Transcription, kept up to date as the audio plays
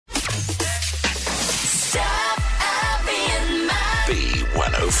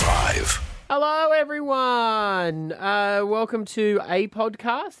Hello, everyone. Welcome to a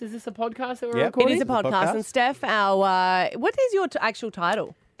podcast. Is this a podcast that we're Yep. recording? It is a podcast. And Steph, what is your actual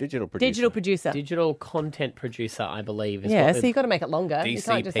title? Digital producer. Digital producer. Digital content producer, I believe. Is Yeah, what so you've got to make it longer. You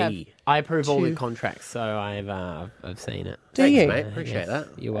can't just have... DCP. I approve all the two. contracts, so I've seen it. Do Thanks, you? mate. Appreciate that.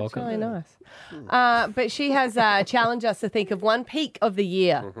 You're welcome. Really nice. But she has challenged us to think of one peak of the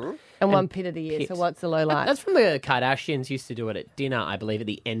year and one pit of the year. pit. So what's the low light? That's from the Kardashians. Used to do it at dinner, I believe, at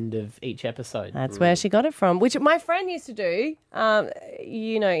the end of each episode. That's where she got it from, which my friend used to do.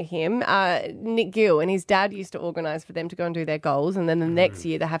 You know him, Nick Gill, and his dad used to organise for them to go and do their goals, and then the next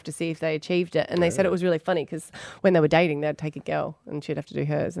year they have to see if they achieved it. And they said it was really funny because when they were dating, they'd take a girl and she'd have to do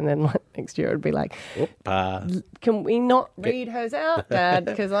hers, and then like, next year it would be like, can we not read hers out, Dad?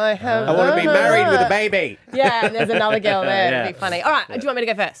 Because I have. I want to be married with a baby. Yeah, and there's another girl there. Yeah. It'd be funny. All right, do you want me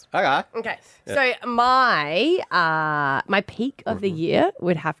to go first? Okay. Okay. So my peak of the year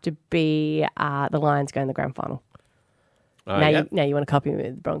would have to be the Lions going to the grand final. Oh, Now, yeah. you want to copy me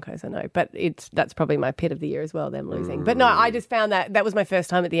with the Broncos, I know, but that's probably my pit of the year as well, them losing. But no, I just found that was my first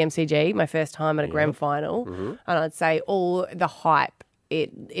time at the MCG, my first time at a grand final, and I'd say all the hype.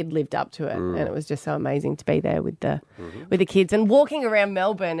 It lived up to it, and it was just so amazing to be there with the kids and walking around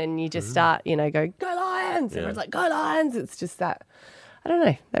Melbourne, and you just start, go Lions. Everyone's like, go Lions. It's just that, I don't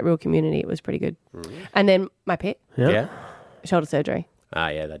know, that real community. It was pretty good. And then my pit, Yeah. shoulder surgery. Ah,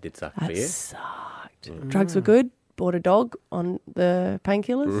 yeah, that did suck for you. Sucked. Drugs were good. Bought a dog on the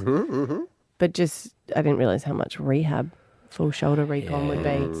painkillers, but just I didn't realise how much rehab full shoulder recon would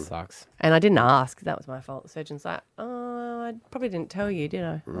be. Sucks. And I didn't ask. That was my fault. The surgeon's like, oh, I probably didn't tell you, did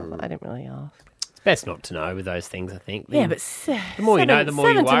I? I was like, I didn't really ask. It's best not to know with those things, I think. Yeah, but the more you know, the more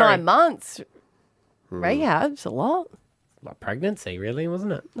you 7 to worry. 9 months rehab's a lot. Like pregnancy, really,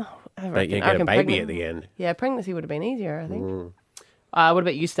 wasn't it? But you get a baby at the end. Yeah, pregnancy would have been easier, I think. What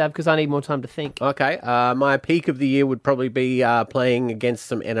about you, Stav? Because I need more time to think. Okay. My peak of the year would probably be playing against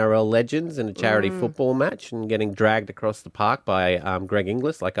some NRL legends in a charity football match and getting dragged across the park by Greg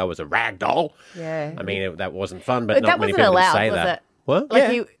Inglis like I was a rag doll. Yeah. I mean, that wasn't fun, but But not that many wasn't people allowed, say was that. it? What?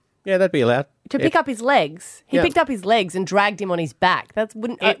 Like yeah. Yeah, that'd be allowed. To pick up his legs. He Yeah. picked up his legs and dragged him on his back. That's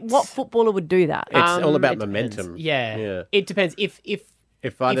what footballer would do that? It's all about It depends. momentum. Yeah. It depends. If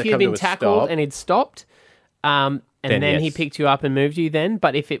either you'd come been to a tackled stop- and he'd stopped, and then he yes. picked you up and moved you then,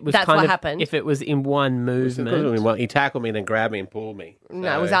 but if it was That's kind what of happened. if it was in one movement, He tackled me, then grabbed me and pulled me.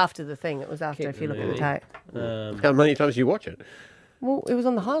 No, it was after the thing. It was after, if you look at the tape. How many times do you watch it? Well, it was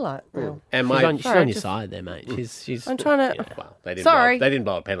on the highlight reel. And she's my on, she's Sorry, on your just- side there, mate. She's I'm trying to... Well, they didn't Sorry. They didn't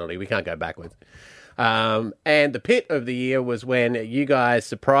blow a penalty. We can't go backwards. And the pit of the year was when you guys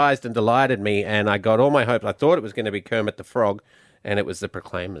surprised and delighted me, and I got all my hopes. I thought it was going to be Kermit the Frog, and it was the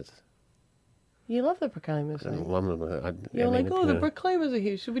Proclaimers. You love the Proclaimers. don't you? You're like, the Proclaimers are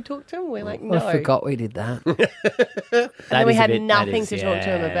here. Should we talk to them? We're like, no. I forgot we did that. And then we is a had bit- that nothing is- to talk to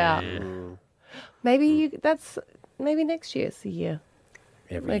him about. yeah. Maybe next year's the year.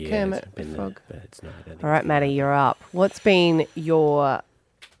 Every Like year Kermit it's been the there, Frog. but it's not. I don't think All right, Maddie, you're up. What's been your...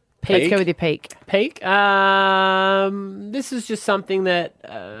 Let's Peak? go with your peak. Peak. This is just something that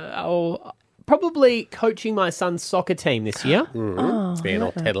I'll probably coaching my son's soccer team this year it's being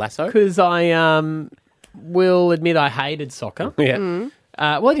all Ted Lasso. because I will admit I hated soccer. Yeah.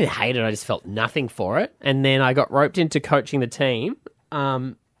 Well, I didn't hate it. I just felt nothing for it. And then I got roped into coaching the team,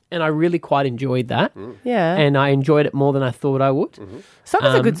 and I really quite enjoyed that. Yeah. And I enjoyed it more than I thought I would.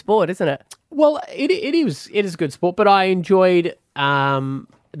 Soccer's a good sport, isn't it? Well, it is a good sport, but I enjoyed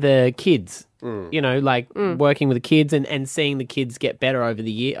the kids. You know, like working with the kids and seeing the kids get better over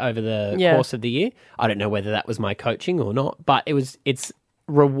the course of the year. I don't know whether that was my coaching or not, but it's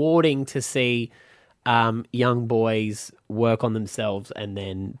rewarding to see young boys work on themselves and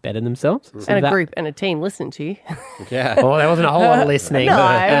then better themselves. So And a that- group and a team listen to you. Yeah. Oh, there wasn't a whole lot of listening. No,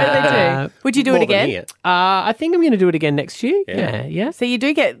 but they do. Would you do More it than again? here. I think I'm going to do it again next year. Yeah. So you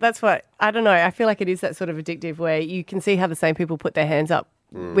do get, that's what, I don't know, I feel like it is that sort of addictive where you can see how the same people put their hands up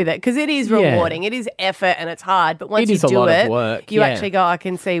with it because it is rewarding. It is effort and it's hard, but once It you is a do lot of it, work, you yeah. actually go, I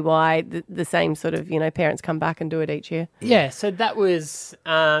can see why the same sort of, parents come back and do it each year. Yeah, so that was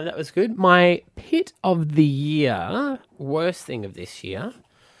good. My pit of the year, worst thing of this year,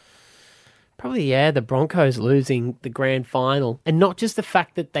 probably the Broncos losing the grand final, and not just the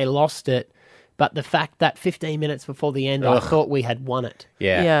fact that they lost it, but the fact that 15 minutes before the end, I thought we had won it.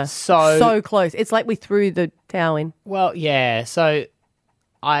 Yeah. So close. It's like we threw the towel in. Well, yeah. So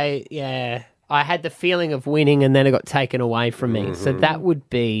I had the feeling of winning, and then it got taken away from me. So that would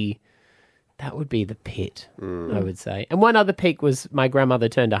be the pit, I would say. And one other peak was my grandmother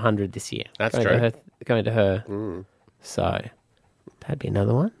turned 100 this year. That's going true. going to her. So that'd be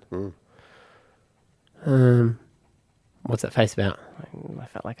another one. What's that face about? I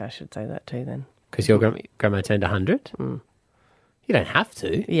felt like I should say that too then. Because your grandma turned 100? You don't have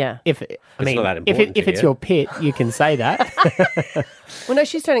to. Yeah. If not that important if to it's you. your pit, you can say that. Well, no,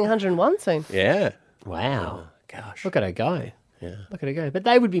 she's turning 101 soon. Yeah. Wow. Gosh. Look at her go. Yeah. Look at her go. But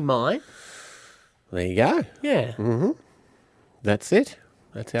they would be mine. There you go. Yeah. That's it.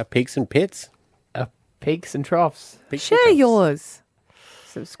 That's our peaks and pits. Peaks and troughs. Peaks and Share troughs. yours.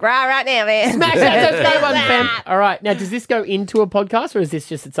 Subscribe right now, man. Smash that subscribe button, fam. All right. Now, does this go into a podcast or is this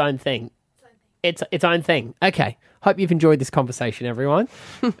just its own thing? It's its own thing. Okay. Hope you've enjoyed this conversation, everyone.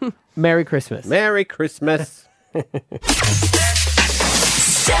 Merry Christmas. Merry Christmas.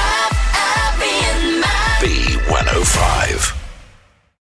 B105.